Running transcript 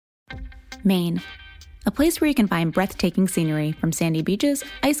Maine, a place where you can find breathtaking scenery from sandy beaches,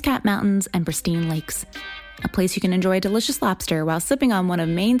 ice-capped mountains, and pristine lakes. A place you can enjoy delicious lobster while sipping on one of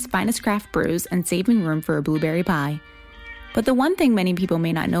Maine's finest craft brews and saving room for a blueberry pie. But the one thing many people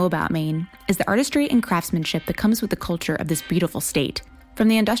may not know about Maine is the artistry and craftsmanship that comes with the culture of this beautiful state. From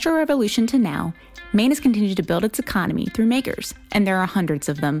the Industrial Revolution to now, Maine has continued to build its economy through makers, and there are hundreds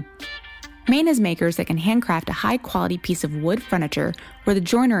of them. Maine has makers that can handcraft a high-quality piece of wood furniture where the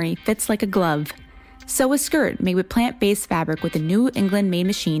joinery fits like a glove. Sew a skirt made with plant-based fabric with a New England-made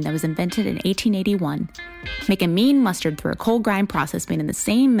machine that was invented in 1881. Make a mean mustard through a cold grind process made in the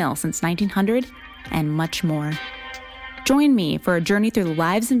same mill since 1900, and much more. Join me for a journey through the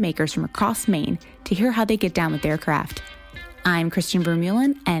lives of makers from across Maine to hear how they get down with their craft. I'm Christian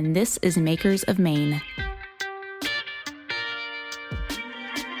Vermeulen, and this is Makers of Maine.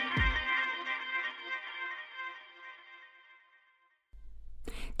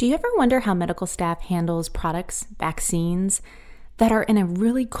 Do you ever wonder how medical staff handles products, vaccines, that are in a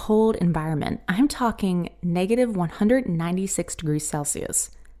really cold environment? I'm talking negative 196 degrees Celsius.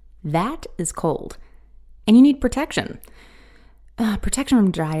 That is cold. And you need protection. Protection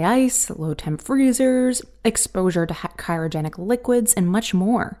from dry ice, low temp freezers, exposure to cryogenic liquids, and much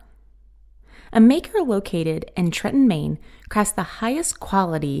more. A maker located in Trenton, Maine, crafts the highest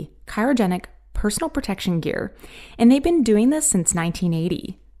quality cryogenic personal protection gear, and they've been doing this since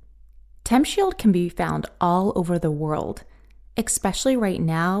 1980. TempShield can be found all over the world, especially right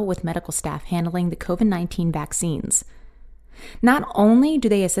now with medical staff handling the COVID-19 vaccines. Not only do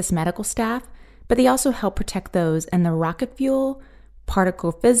they assist medical staff, but they also help protect those in the rocket fuel,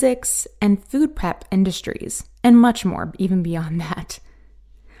 particle physics, and food prep industries, and much more, even beyond that.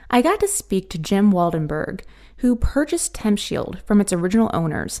 I got to speak to Jim Waldenberg, who purchased TempShield from its original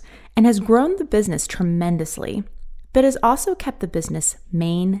owners and has grown the business tremendously, but has also kept the business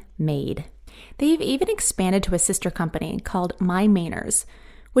Maine-made. They've even expanded to a sister company called My Mainers,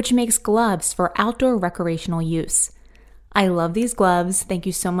 which makes gloves for outdoor recreational use. I love these gloves. Thank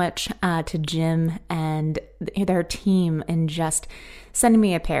you so much to Jim and their team in just sending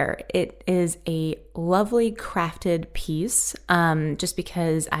me a pair. It is a lovely crafted piece, just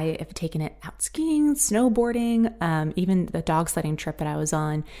because I have taken it out skiing, snowboarding, even the dog sledding trip that I was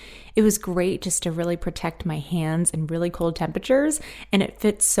on. It was great just to really protect my hands in really cold temperatures, and it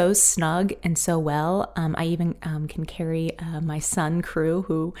fits so snug and so well. I even can carry my son, Crew,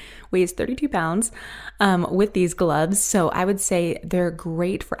 who weighs 32 pounds, with these gloves. So I would say they're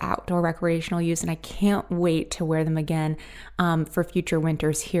great for outdoor recreational use, and I can't wait to wear them again for future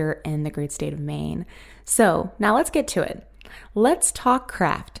winters here in the great state of Maine. So now let's get to it. Let's talk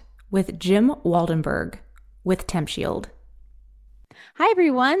craft with Jim Waldenberg with TempShield. Hi,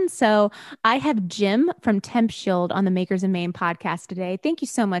 everyone. So I have Jim from TempShield on the Makers of Maine podcast today. Thank you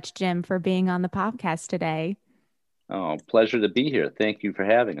so much, Jim, for being on the podcast today. Oh, pleasure to be here. Thank you for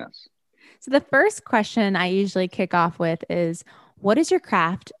having us. So the first question I usually kick off with is, what is your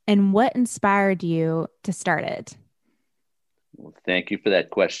craft and what inspired you to start it? Well, thank you for that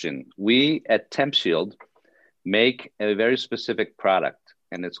question. We at TempShield make a very specific product,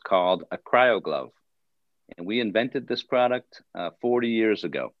 and it's called a cryoglove. And we invented this product 40 years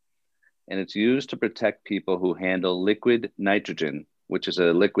ago. And it's used to protect people who handle liquid nitrogen, which is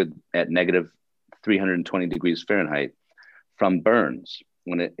a liquid at negative 320 degrees Fahrenheit, from burns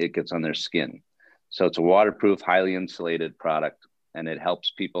when it gets on their skin. So it's a waterproof, highly insulated product, and it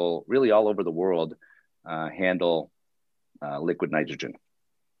helps people really all over the world handle liquid nitrogen.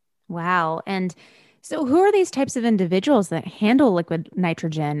 Wow. And so who are these types of individuals that handle liquid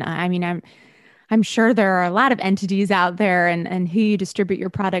nitrogen? I mean, I'm sure there are a lot of entities out there and who you distribute your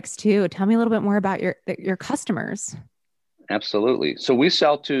products to. Tell me a little bit more about your customers. Absolutely. So we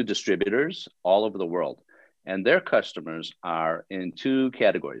sell to distributors all over the world, and their customers are in two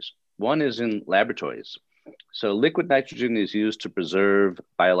categories. One is in laboratories. So liquid nitrogen is used to preserve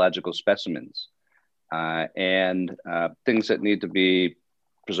biological specimens and things that need to be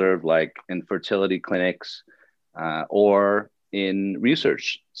preserved, like in fertility clinics or in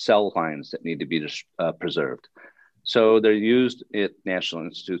research cell lines that need to be preserved. So they're used at National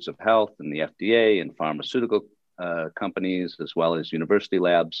Institutes of Health and the FDA and pharmaceutical companies, as well as university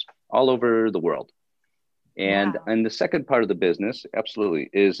labs all over the world. And, wow. And the second part of the business, absolutely,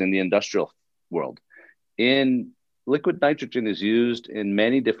 is in the industrial world. Liquid nitrogen is used in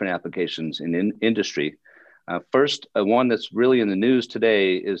many different applications in industry. First, one that's really in the news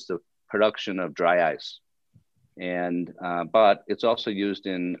today is the production of dry ice. But it's also used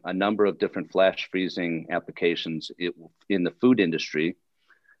in a number of different flash freezing applications in the food industry,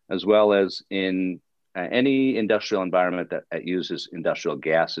 as well as in any industrial environment that uses industrial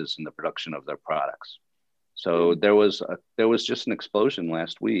gases in the production of their products. So there was just an explosion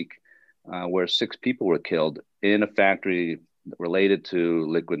last week where 6 people were killed in a factory related to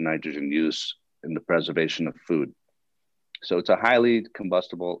liquid nitrogen use in the preservation of food. So it's a highly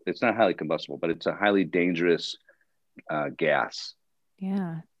combustible. It's not highly combustible, but it's a highly dangerous gas.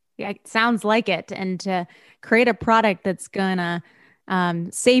 Yeah, it sounds like it. And to create a product that's gonna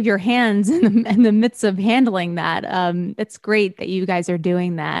save your hands in the midst of handling that. It's great that you guys are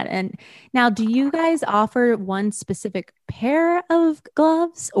doing that. And now, do you guys offer one specific pair of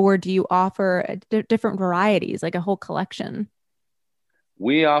gloves, or do you offer different varieties, like a whole collection?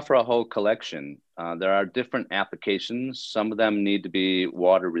 We offer a whole collection. There are different applications. Some of them need to be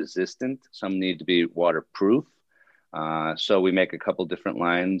water resistant. Some need to be waterproof. So we make a couple different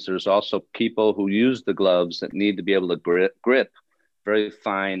lines. There's also people who use the gloves that need to be able to grip very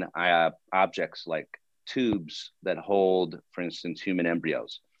fine objects like tubes that hold, for instance, human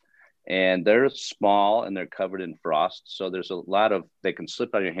embryos. And they're small and they're covered in frost. So there's a lot of, they can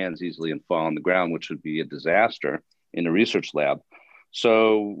slip on your hands easily and fall on the ground, which would be a disaster in a research lab.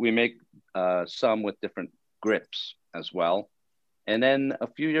 So we make some with different grips as well. And then a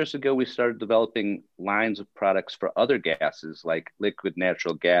few years ago, we started developing lines of products for other gases like liquid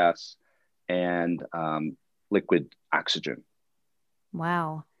natural gas and liquid oxygen.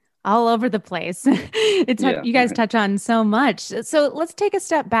 Wow. All over the place. You guys touch on so much. So let's take a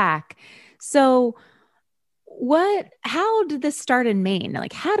step back. So how did this start in Maine?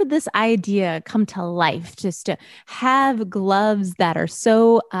 Like, how did this idea come to life, just to have gloves that are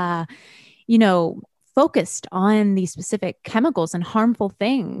so, focused on these specific chemicals and harmful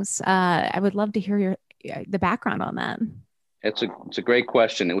things? I would love to hear the background on that. It's a great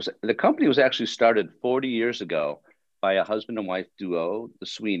question. The company was actually started 40 years ago by a husband and wife duo, the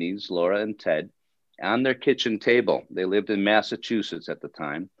Sweeneys, Laura and Ted, on their kitchen table. They lived in Massachusetts at the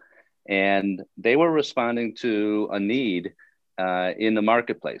time, and they were responding to a need in the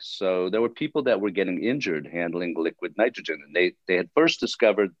marketplace. So there were people that were getting injured handling liquid nitrogen, and they had first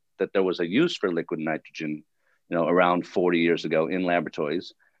discovered that there was a use for liquid nitrogen, around 40 years ago in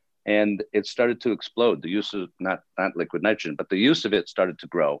laboratories, and it started to explode. The use of not liquid nitrogen, but the use of it started to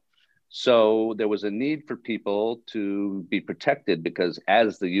grow. So there was a need for people to be protected because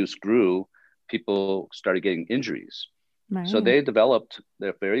as the use grew, people started getting injuries. Right. So they developed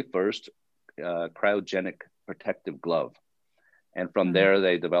their very first cryogenic protective glove. And from there,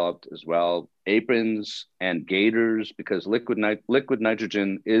 they developed as well aprons and gaiters, because liquid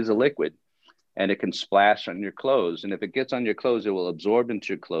nitrogen is a liquid and it can splash on your clothes. And if it gets on your clothes, it will absorb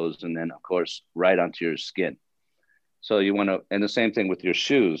into your clothes and then, of course, right onto your skin. So you want to, and the same thing with your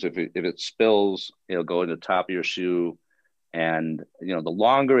shoes. If it spills, it'll go in the top of your shoe. And, the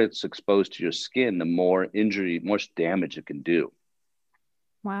longer it's exposed to your skin, the more injury, more damage it can do.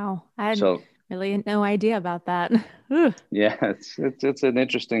 Wow. I had really no idea about that. Yeah, it's an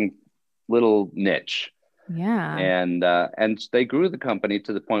interesting little niche. Yeah. And they grew the company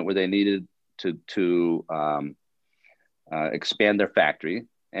to the point where they needed to expand their factory.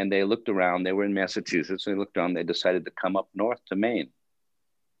 And they looked around. They were in Massachusetts. They looked around. They decided to come up north to Maine.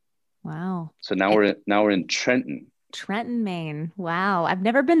 Wow. So now we're in Trenton. Trenton, Maine. Wow. I've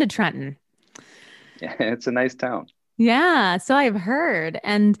never been to Trenton. Yeah, it's a nice town. Yeah. So I've heard.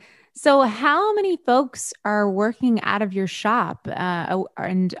 And so how many folks are working out of your shop?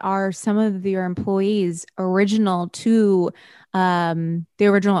 And are some of your employees original to the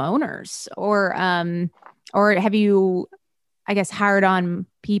original owners? Or have you, I guess, hired on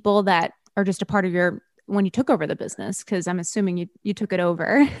people that are just a part of when you took over the business? Because I'm assuming you took it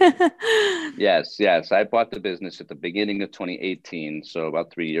over. Yes. I bought the business at the beginning of 2018, so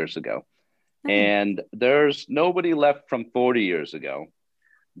about 3 years ago. Okay. And there's nobody left from 40 years ago,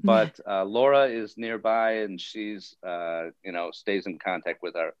 but Laura is nearby, and she's stays in contact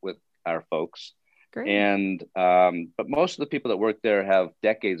with our folks. Great. And but most of the people that work there have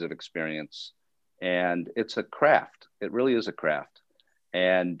decades of experience, and it's a craft. It really is a craft.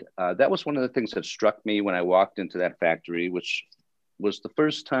 And that was one of the things that struck me when I walked into that factory, which was the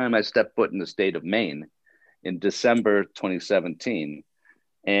first time I stepped foot in the state of Maine in December 2017,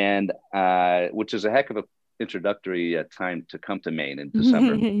 and which is a heck of an introductory time to come to Maine in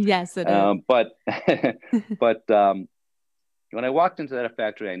December. Yes, it is. But when I walked into that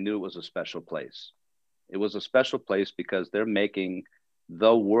factory, I knew it was a special place. It was a special place because they're making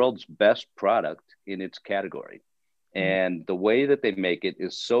the world's best product in its category. And the way that they make it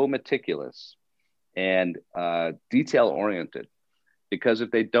is so meticulous and detail oriented, because if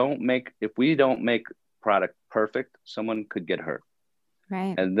we don't make product perfect, someone could get hurt.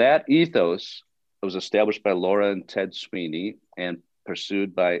 Right. And that ethos it was established by Laura and Ted Sweeney and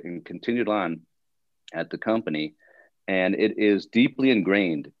pursued by and continued on at the company. And it is deeply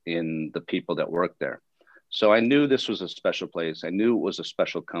ingrained in the people that work there. So I knew this was a special place. I knew it was a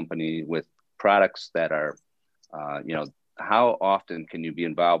special company with products that are, how often can you be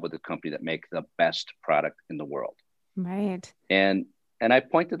involved with a company that make the best product in the world? Right. And I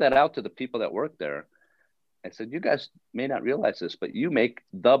pointed that out to the people that work there. I said, you guys may not realize this, but you make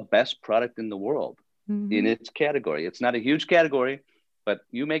the best product in the world in its category. It's not a huge category, but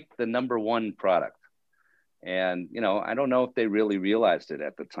you make the number one product. And, I don't know if they really realized it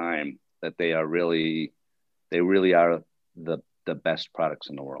at the time that they really are the best products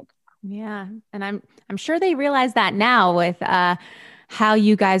in the world. Yeah. And I'm sure they realize that now with how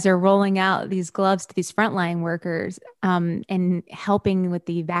you guys are rolling out these gloves to these frontline workers and helping with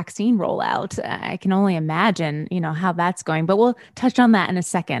the vaccine rollout. I can only imagine, how that's going, but we'll touch on that in a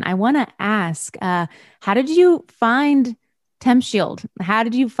second. I want to ask, how did you find TempShield? How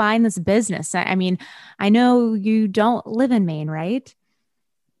did you find this business? I mean, I know you don't live in Maine, right?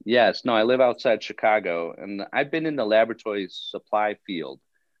 Yes. No, I live outside Chicago, and I've been in the laboratory supply field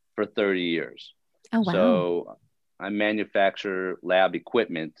for 30 years. Oh, wow. So I manufacture lab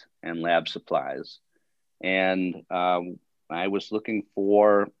equipment and lab supplies. And I was looking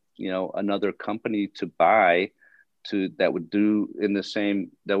for, another company to buy that would do in the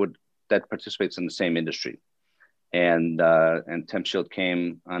same, that participates in the same industry. And TempShield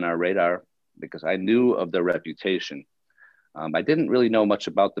came on our radar because I knew of their reputation. I didn't really know much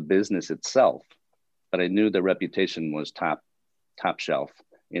about the business itself, but I knew the reputation was top shelf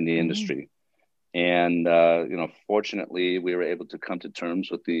in the industry. And, fortunately, we were able to come to terms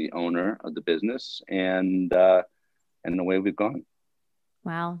with the owner of the business, and away we've gone.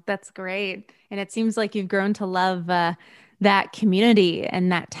 Wow, that's great. And it seems like you've grown to love that community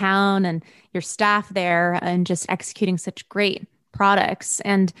and that town and your staff there and just executing such great products.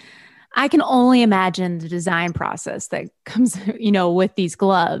 And I can only imagine the design process that comes, with these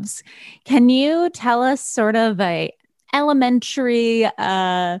gloves. Can you tell us sort of a elementary,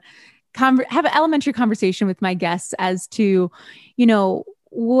 have an elementary conversation with my guests as to,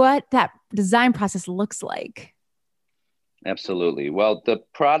 what that design process looks like? Absolutely. Well, the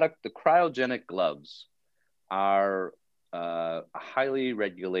cryogenic gloves are highly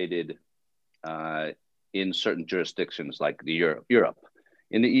regulated in certain jurisdictions like Europe.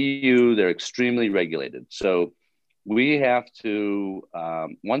 In the EU, they're extremely regulated. So we have to,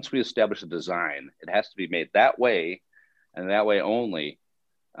 once we establish a design, it has to be made that way and that way only,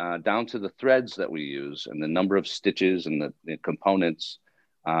 down to the threads that we use and the number of stitches and the components,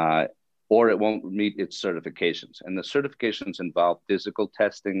 or it won't meet its certifications. And the certifications involve physical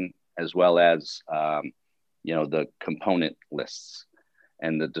testing as well as, the component lists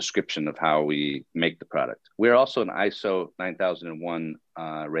and the description of how we make the product. We're also an ISO 9001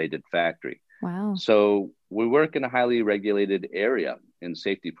 rated factory. Wow. So we work in a highly regulated area in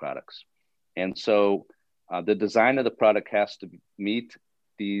safety products. And so the design of the product has to meet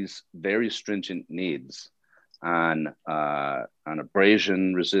these very stringent needs on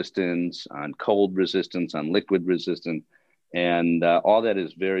abrasion resistance, on cold resistance, on liquid resistance. And all that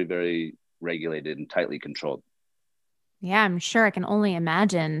is very, very regulated and tightly controlled. Yeah, I'm sure. I can only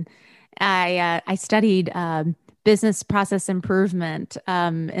imagine. I studied business process improvement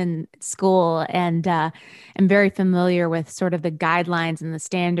in school, and I'm very familiar with sort of the guidelines and the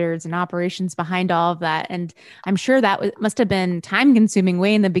standards and operations behind all of that. And I'm sure that must have been time consuming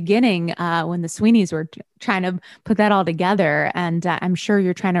way in the beginning when the Sweeneys were trying to put that all together. And I'm sure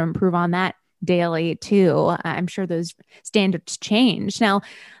you're trying to improve on that daily too. I'm sure those standards change. Now,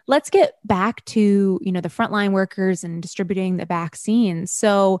 let's get back to, the frontline workers and distributing the vaccines.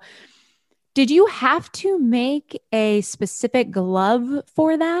 So did you have to make a specific glove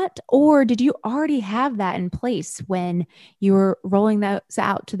for that, or did you already have that in place when you were rolling those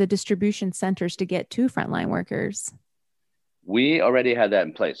out to the distribution centers to get to frontline workers? We already had that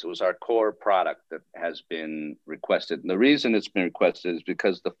in place. It was our core product that has been requested. And the reason it's been requested is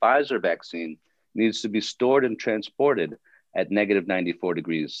because the Pfizer vaccine needs to be stored and transported at negative 94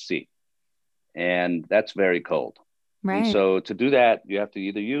 degrees C. And that's very cold. Right. And so to do that, you have to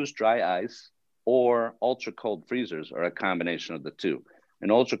either use dry ice or ultra cold freezers, or a combination of the two.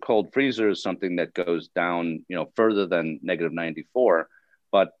 An ultra cold freezer is something that goes down, further than negative 94.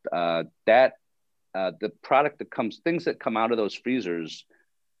 But the product things that come out of those freezers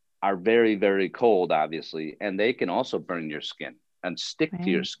are very, very cold, obviously, and they can also burn your skin and stick to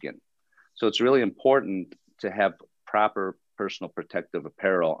your skin. So it's really important to have proper personal protective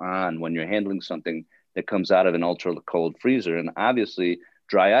apparel on when you're handling something that comes out of an ultra cold freezer. And obviously,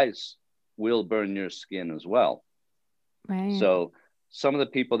 dry ice will burn your skin as well. Right. So some of the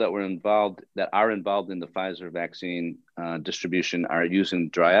people that are involved in the Pfizer vaccine distribution are using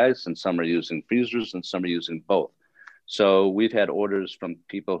dry ice, and some are using freezers, and some are using both. So we've had orders from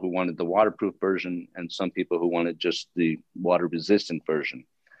people who wanted the waterproof version and some people who wanted just the water resistant version.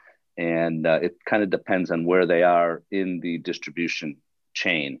 And it kind of depends on where they are in the distribution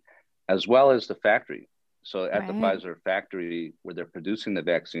chain, as well as the factory. So at the Pfizer factory where they're producing the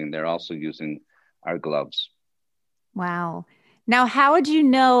vaccine, they're also using our gloves. Wow. Now, how would you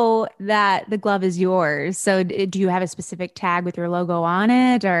know that the glove is yours? So, do you have a specific tag with your logo on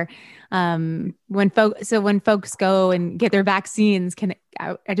it, or when folks go and get their vaccines,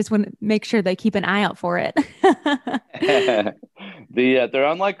 I just want to make sure they keep an eye out for it. They're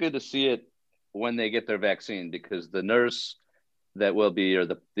unlikely to see it when they get their vaccine because the nurse that will be, or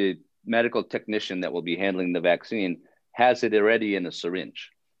the medical technician that will be handling the vaccine has it already in a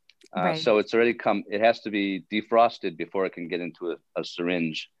syringe. Right. So it's already it has to be defrosted before it can get into a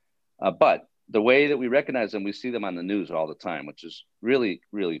syringe. But the way that we recognize them, we see them on the news all the time, which is really,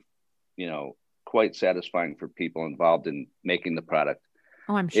 really, quite satisfying for people involved in making the product.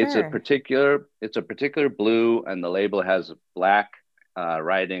 Oh, I'm sure. It's a particular blue, and the label has black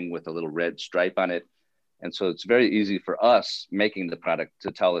writing with a little red stripe on it. And so it's very easy for us making the product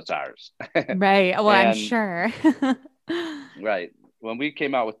to tell it's ours. Right. Well, I'm sure. Right. When we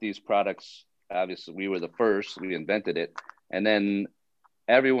came out with these products, obviously we were the first, we invented it. And then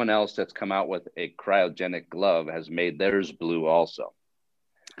everyone else that's come out with a cryogenic glove has made theirs blue also,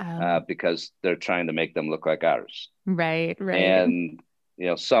 because they're trying to make them look like ours. Right. And,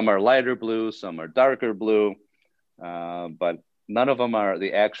 some are lighter blue, some are darker blue, but none of them are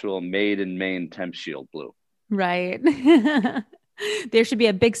the actual made in Maine Temp Shield blue. Right. There should be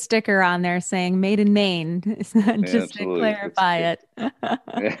a big sticker on there saying made in Maine, just to clarify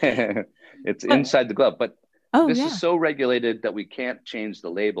it. It's inside the glove, but this is so regulated that we can't change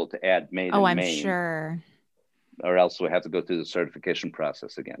the label to add made in Maine. Oh, I'm sure. Or else we have to go through the certification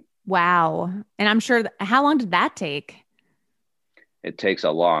process again. Wow. And I'm sure, how long did that take? It takes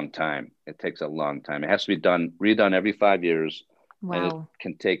a long time. It has to be redone every 5 years. Wow. And it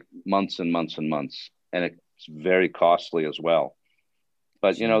can take months and months and months. And it's very costly as well.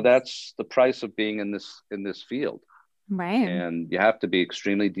 But, that's the price of being in this field. Right. And you have to be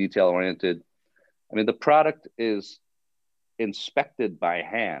extremely detail oriented. I mean, the product is inspected by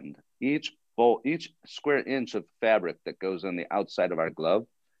hand. Each square inch of fabric that goes on the outside of our glove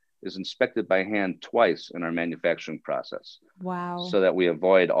is inspected by hand twice in our manufacturing process. Wow. So that we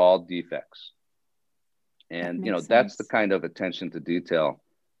avoid all defects. And, that's the kind of attention to detail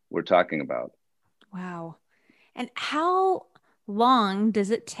we're talking about. Wow. And how long does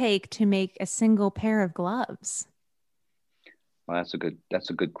it take to make a single pair of gloves? Well, that's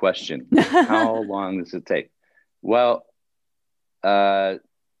a good question. How long does it take? Well, I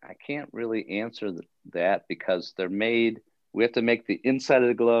can't really answer that because we have to make the inside of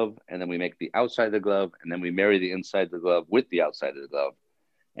the glove, and then we make the outside of the glove, and then we marry the inside of the glove with the outside of the glove,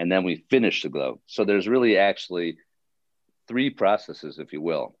 and then we finish the glove. So there's really actually 3 processes, if you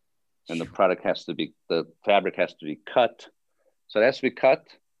will. And the fabric has to be cut. So it has to be cut,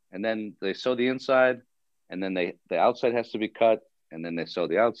 and then they sew the inside, and then the outside has to be cut, and then they sew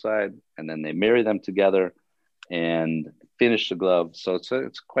the outside, and then they marry them together and finish the glove. So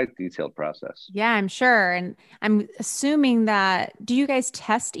it's quite a detailed process. Yeah, I'm sure. And I'm assuming do you guys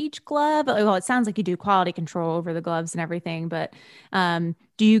test each glove? Well, it sounds like you do quality control over the gloves and everything, but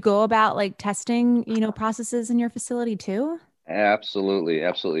do you go about like testing, processes in your facility too? Absolutely.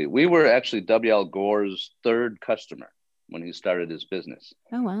 Absolutely. We were actually W.L. Gore's 3rd customer when he started his business.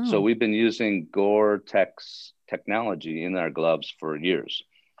 Oh, wow. So we've been using Gore-Tex technology in our gloves for years.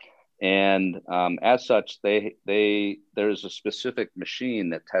 And as such, there's a specific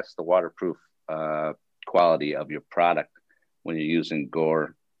machine that tests the waterproof quality of your product when you're using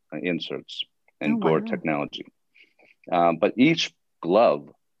Gore inserts and Gore technology. But each glove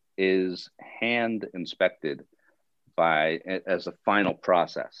is hand inspected as a final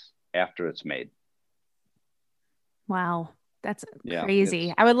process after it's made. Wow. That's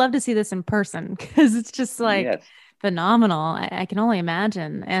crazy. I would love to see this in person because it's just like phenomenal. I can only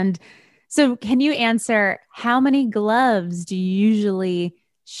imagine. And so can you answer how many gloves do you usually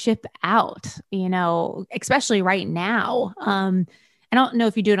ship out, especially right now? I don't know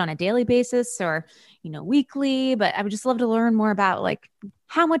if you do it on a daily basis or, weekly, but I would just love to learn more about like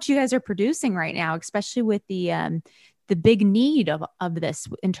how much you guys are producing right now, especially with the big need of this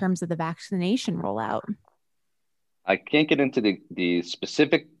in terms of the vaccination rollout. I can't get into the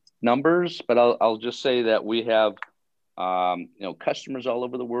specific numbers, but I'll just say that we have, customers all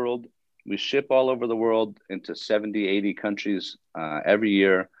over the world. We ship all over the world into 70, 80 countries every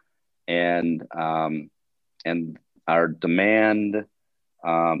year. And our demand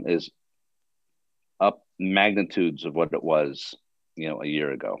is up magnitudes of what it was, a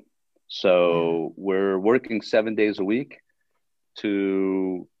year ago. So we're working 7 days a week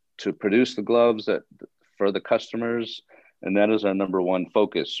to produce the gloves for the customers, and that is our number one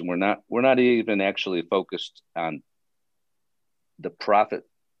focus. We're not even actually focused on the profit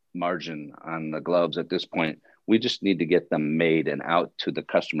margin on the gloves at this point. We just need to get them made and out to the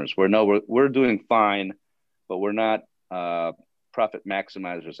customers. We're doing fine, but we're not profit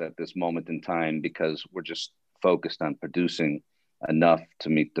maximizers at this moment in time because we're just focused on producing enough to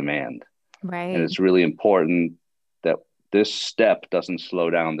meet demand. Right. And it's really important that this step doesn't slow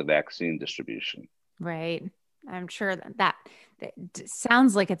down the vaccine distribution. Right. I'm sure that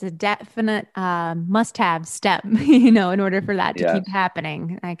sounds like it's a definite must-have step, in order for that to keep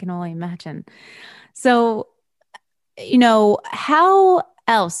happening. I can only imagine. So, how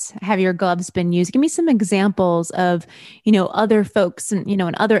else have your gloves been used? Give me some examples of, other folks and,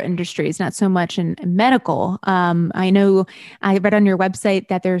 in other industries, not so much in medical. I know I read on your website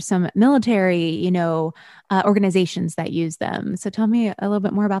that there's some military, organizations that use them. So tell me a little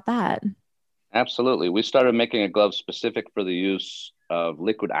bit more about that. Absolutely. We started making a glove specific for the use of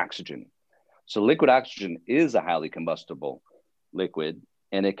liquid oxygen. So liquid oxygen is a highly combustible liquid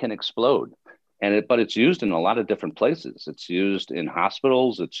and it can explode. But it's used in a lot of different places. It's used in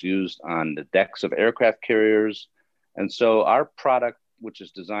hospitals. It's used on the decks of aircraft carriers. And so our product, which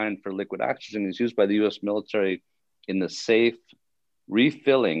is designed for liquid oxygen, is used by the U.S. military in the safe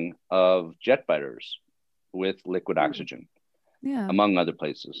refilling of jet fighters with liquid oxygen, among other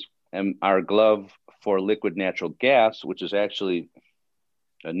places. And our glove for liquid natural gas, which is actually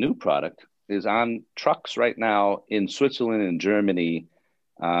a new product, is on trucks right now in Switzerland and Germany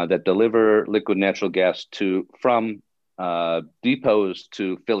that deliver liquid natural gas from depots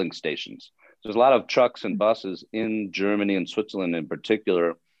to filling stations. There's a lot of trucks and buses in Germany and Switzerland in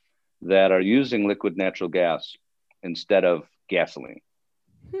particular that are using liquid natural gas instead of gasoline.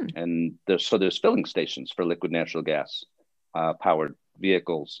 And there's filling stations for liquid natural gas powered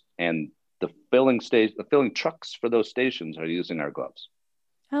vehicles, and the filling trucks for those stations are using our gloves.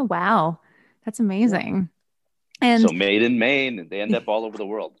 Oh, wow. That's amazing. And so made in Maine, and they end up all over the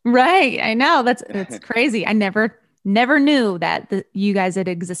world. Right. I know. That's crazy. I never knew that you guys had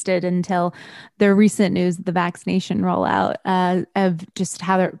existed until the recent news, the vaccination rollout of just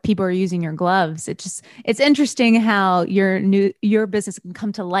how people are using your gloves. It's interesting how your business can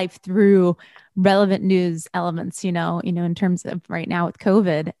come to life through relevant news elements, in terms of right now with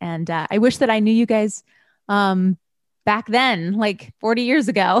COVID. And I wish that I knew you guys back then, like 40 years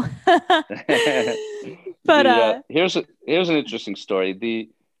ago. But here's an interesting story.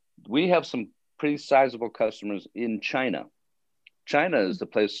 We have some pretty sizable customers in China. China is the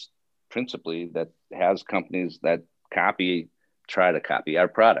place principally that has companies that try to copy our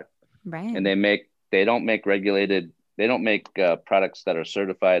product. Right. And they don't make products that are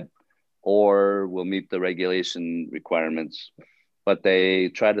certified or will meet the regulation requirements, but they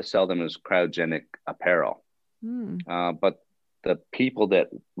try to sell them as cryogenic apparel. But the people that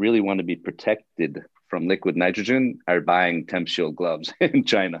really want to be protected from liquid nitrogen are buying TempShield gloves in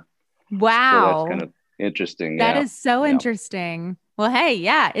China. Wow. So that's kind of interesting. That is so interesting. Well, hey,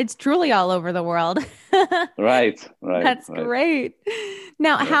 yeah, it's truly all over the world. Right. That's great.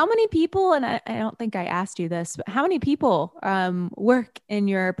 Now, how many people, and I don't think I asked you this, but how many people work in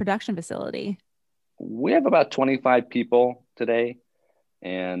your production facility? We have about 25 people today,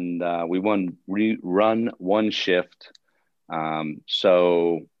 and we run one shift.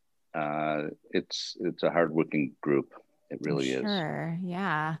 So it's a hardworking group. It really is. Sure.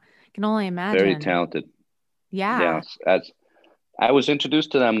 Yeah. I can only imagine. Very talented. Yeah. Yes. I was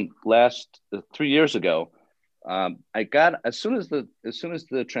introduced to them 3 years ago. I got as soon as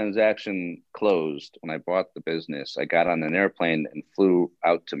the transaction closed, when I bought the business, I got on an airplane and flew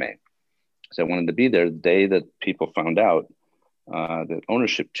out to Maine because I wanted to be there the day that people found out that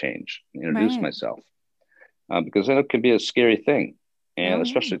ownership change. Introduce myself because it can be a scary thing, and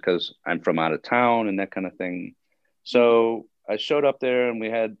especially because I'm from out of town and that kind of thing. So I showed up there and we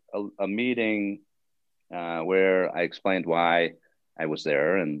had a meeting where I explained why I was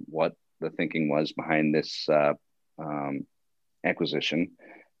there and what the thinking was behind this acquisition.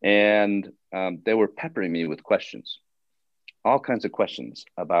 And they were peppering me with questions, all kinds of questions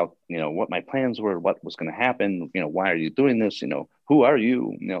about, what my plans were, what was going to happen, why are you doing this? Who are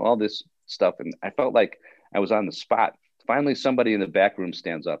you? All this stuff. And I felt like I was on the spot. Finally, somebody in the back room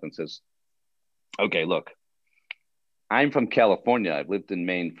stands up and says, okay, look, I'm from California. I've lived in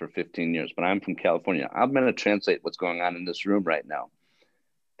Maine for 15 years, but I'm from California. I'm going to translate what's going on in this room right now.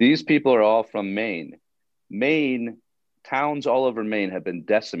 These people are all from Maine. Maine, towns all over Maine have been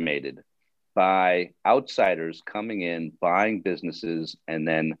decimated by outsiders coming in, buying businesses, and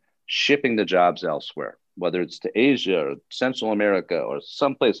then shipping the jobs elsewhere, whether it's to Asia or Central America or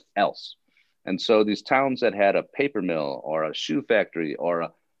someplace else. And so these towns that had a paper mill or a shoe factory or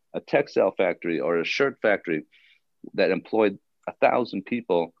a textile factory or a shirt factory that employed 1,000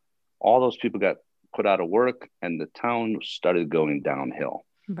 people, all those people got put out of work and the town started going downhill.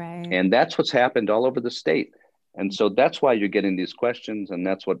 Right. And that's what's happened all over the state. And so that's why you're getting these questions, and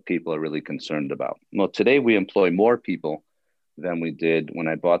that's what people are really concerned about. Well, today we employ more people than we did when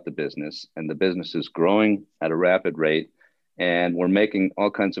I bought the business, and the business is growing at a rapid rate, and we're making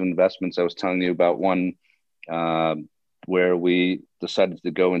all kinds of investments. I was telling you about one where we decided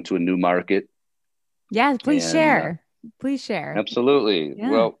to go into a new market. Yeah, please share. Please share. Absolutely.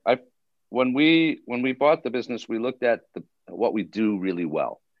 Yeah. Well, when we bought the business, we looked at what we do really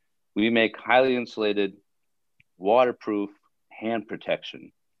well. We make highly insulated, waterproof hand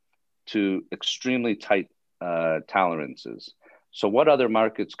protection to extremely tight tolerances. So what other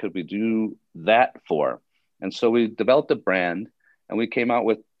markets could we do that for? And so we developed a brand, and we came out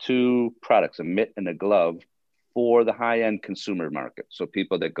with 2 products, a mitt and a glove, for the high-end consumer market. So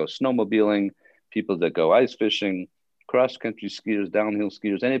people that go snowmobiling, people that go ice fishing, cross-country skiers, downhill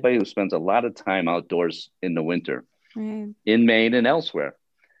skiers, anybody who spends a lot of time outdoors in the winter, right, in Maine and elsewhere,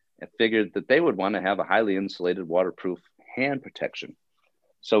 and figured that they would want to have a highly insulated, waterproof hand protection.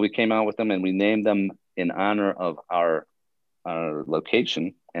 So we came out with them, and we named them in honor of our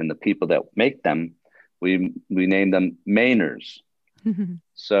location and the people that make them. We named them Mainers.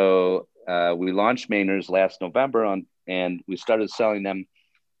 So we launched Mainers last November and we started selling them.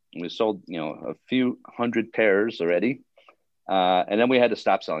 We sold, a few hundred pairs already. And then we had to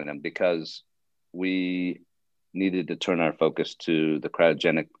stop selling them because we needed to turn our focus to the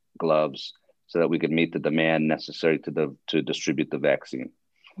cryogenic gloves so that we could meet the demand necessary to distribute the vaccine.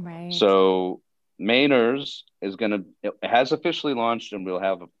 Right. So Mainers has officially launched, and we'll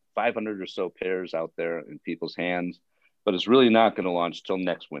have 500 or so pairs out there in people's hands, but it's really not going to launch till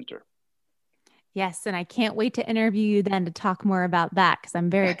next winter. Yes. And I can't wait to interview you then to talk more about that, because I'm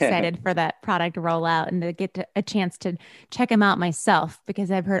very excited for that product rollout and to get a chance to check them out myself,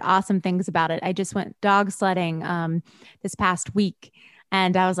 because I've heard awesome things about it. I just went dog sledding this past week,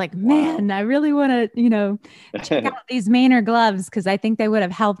 and I was like, man, I really want to, check out these Mainer gloves, because I think they would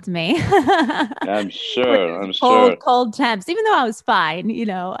have helped me. I'm sure. Cold temps, even though I was fine,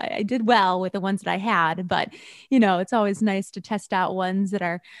 I did well with the ones that I had, but, it's always nice to test out ones that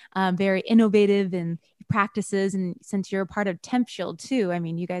are very innovative in practices. And since you're a part of TempShield too, I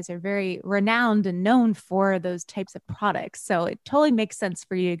mean, you guys are very renowned and known for those types of products. So it totally makes sense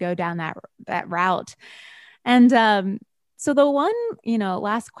for you to go down that route. And, so the one,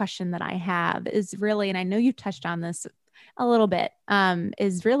 last question that I have is really, and I know you've touched on this a little bit,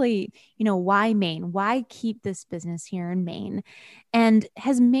 is really, why Maine? Why keep this business here in Maine? And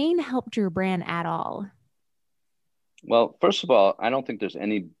has Maine helped your brand at all? Well, first of all, I don't think there's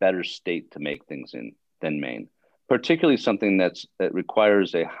any better state to make things in than Maine, particularly something that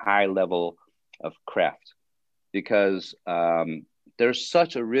requires a high level of craft, because there's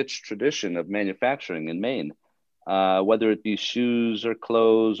such a rich tradition of manufacturing in Maine. Whether it be shoes or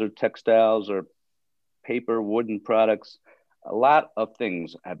clothes or textiles or paper, wooden products, a lot of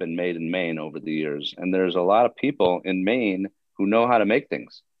things have been made in Maine over the years. And there's a lot of people in Maine who know how to make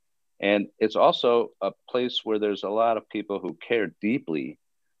things. And it's also a place where there's a lot of people who care deeply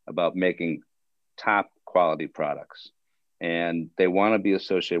about making top quality products. And they want to be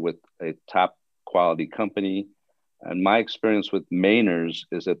associated with a top quality company. And my experience with Mainers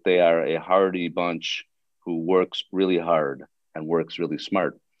is that they are a hardy bunch who works really hard and works really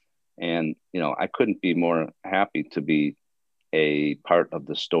smart. And, I couldn't be more happy to be a part of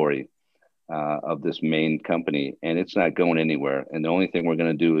the story of this Maine company, and it's not going anywhere. And the only thing we're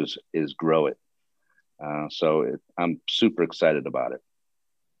going to do is grow it. I'm super excited about it.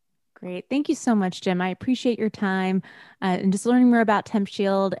 Great. Thank you so much, Jim. I appreciate your time and just learning more about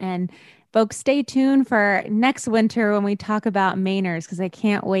TempShield. And folks, stay tuned for next winter when we talk about Mainers, because I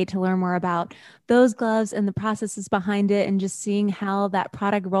can't wait to learn more about those gloves and the processes behind it, and just seeing how that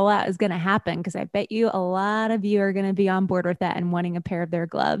product rollout is going to happen, because I bet you a lot of you are going to be on board with that and wanting a pair of their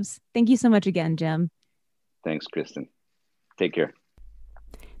gloves. Thank you so much again, Jim. Thanks, Kristen. Take care.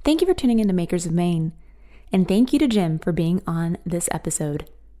 Thank you for tuning in to Makers of Maine. And thank you to Jim for being on this episode.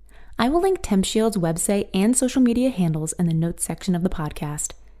 I will link TempShield's website and social media handles in the notes section of the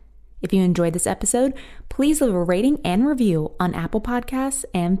podcast. If you enjoyed this episode, please leave a rating and review on Apple Podcasts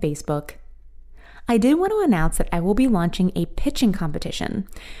and Facebook. I did want to announce that I will be launching a pitching competition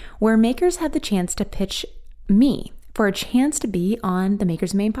where makers have the chance to pitch me for a chance to be on the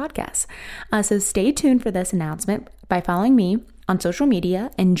Makers Maine podcast. So stay tuned for this announcement by following me on social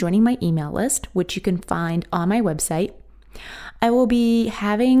media and joining my email list, which you can find on my website. I will be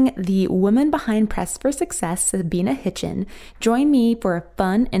having the woman behind Press for Success, Sabina Hitchin, join me for a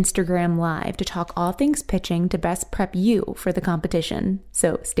fun Instagram live to talk all things pitching to best prep you for the competition.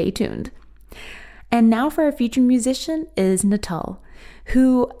 So stay tuned. And now for our featured musician is Natal,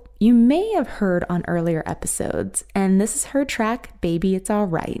 who you may have heard on earlier episodes, and this is her track, Baby It's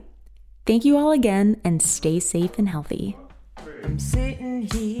Alright. Thank you all again, and stay safe and healthy. I'm sitting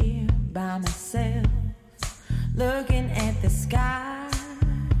here by myself, looking at the sky.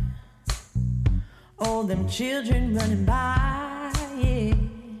 All them children running by, yeah.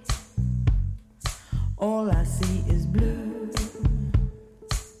 All I see is blue.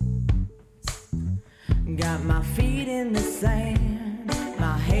 Got my feet in the sand,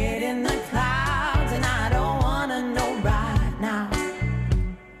 my head in the clouds, and I don't wanna know right now.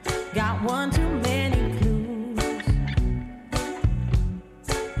 Got one too many clues.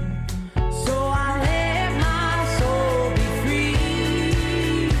 So I let my soul be free,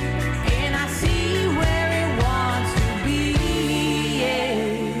 and I see where it wants to be, yeah.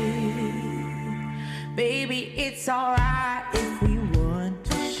 Baby, it's alright if we want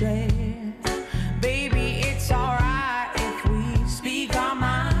to share. Baby, it's alright if we speak our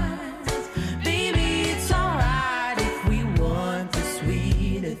minds. Baby, it's alright if we want the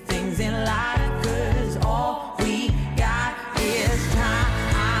sweeter things in life, 'cause all we got is time.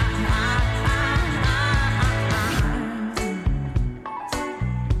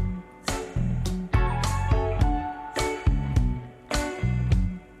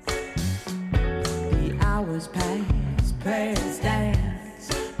 The hours pass, prayers dance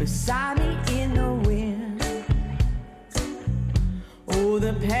beside me in the wind. Oh,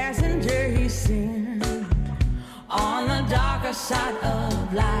 the passenger he seemed on the darker side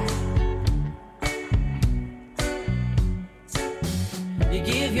of life. You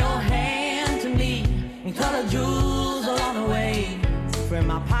give your hand to me and color jewels along the way. From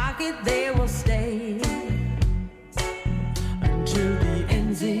my pocket they will stay until the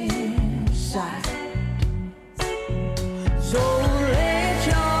end's in sight. So let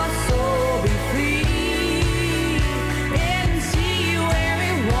your soul be free and see where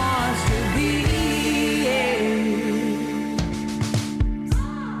it wants to be, yeah.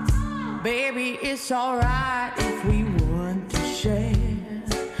 Baby, it's alright if we want to share.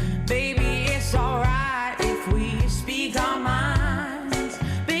 Baby, it's alright if we speak our minds.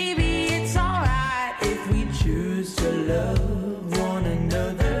 Baby, it's alright if we choose to love one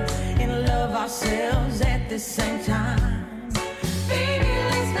another and love ourselves at the same time.